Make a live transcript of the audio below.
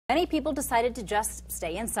Many people decided to just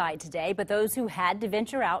stay inside today, but those who had to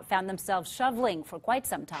venture out found themselves shoveling for quite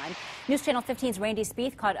some time. News Channel 15's Randy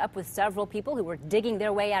Spieth caught up with several people who were digging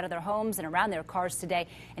their way out of their homes and around their cars today,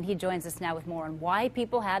 and he joins us now with more on why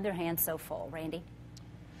people had their hands so full. Randy?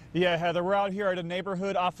 Yeah, Heather, we're out here at a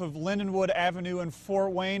neighborhood off of Lindenwood Avenue in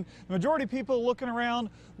Fort Wayne. The majority of people looking around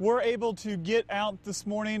were able to get out this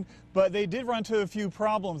morning, but they did run into a few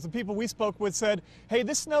problems. The people we spoke with said, hey,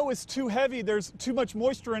 this snow is too heavy, there's too much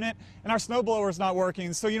moisture in it, and our snowblower is not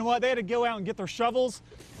working. So you know what, they had to go out and get their shovels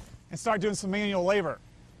and start doing some manual labor.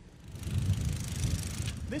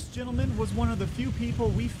 This gentleman was one of the few people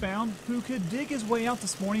we found who could dig his way out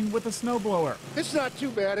this morning with a snowblower. It's not too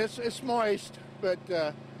bad, it's moist, but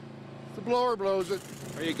the blower blows it.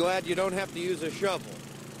 Are you glad you don't have to use a shovel?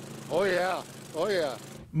 Oh yeah, oh yeah.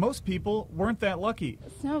 Most people weren't that lucky.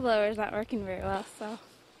 The snowblower's not working very well, so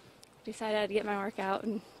decided I'd get my work out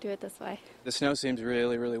and do it this way. The snow seems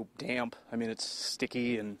really damp. I mean, it's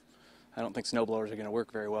sticky, and I don't think snowblowers are going to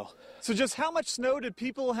work very well. So just how much snow did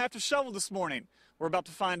people have to shovel this morning? We're about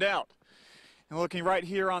to find out. And looking right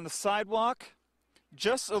here on the sidewalk,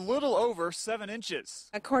 just a little over 7 inches.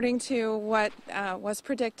 According to what was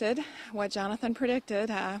predicted, what Jonathan predicted,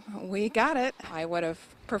 we got it. I would have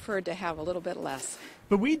preferred to have a little bit less.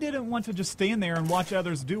 But we didn't want to just stand there and watch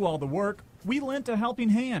others do all the work. We lent a helping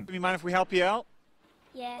hand. Do you mind if we help you out?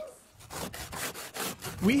 Yes.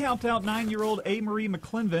 We helped out 9-year-old A. Marie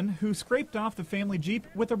McClinvin, who scraped off the family Jeep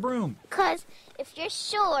with a broom. Because if you're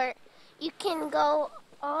short, you can go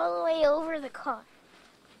all the way over the car.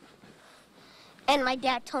 And my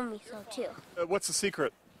dad told me so too. What's the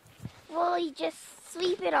secret? Well, you just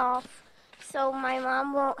sweep it off so my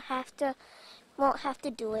mom won't have to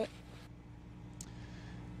do it.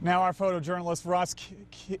 Now our photojournalist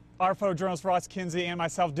Ross Kinsey and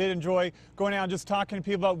myself did enjoy going out and just talking to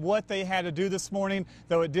people about what they had to do this morning,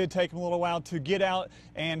 though it did take them a little while to get out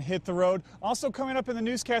and hit the road. Also coming up in the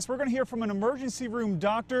newscast, we're going to hear from an emergency room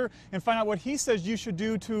doctor and find out what he says you should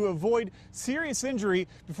do to avoid serious injury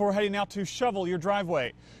before heading out to shovel your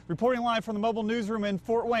driveway. Reporting live from the mobile newsroom in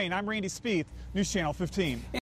Fort Wayne, I'm Randy Spieth, News Channel 15.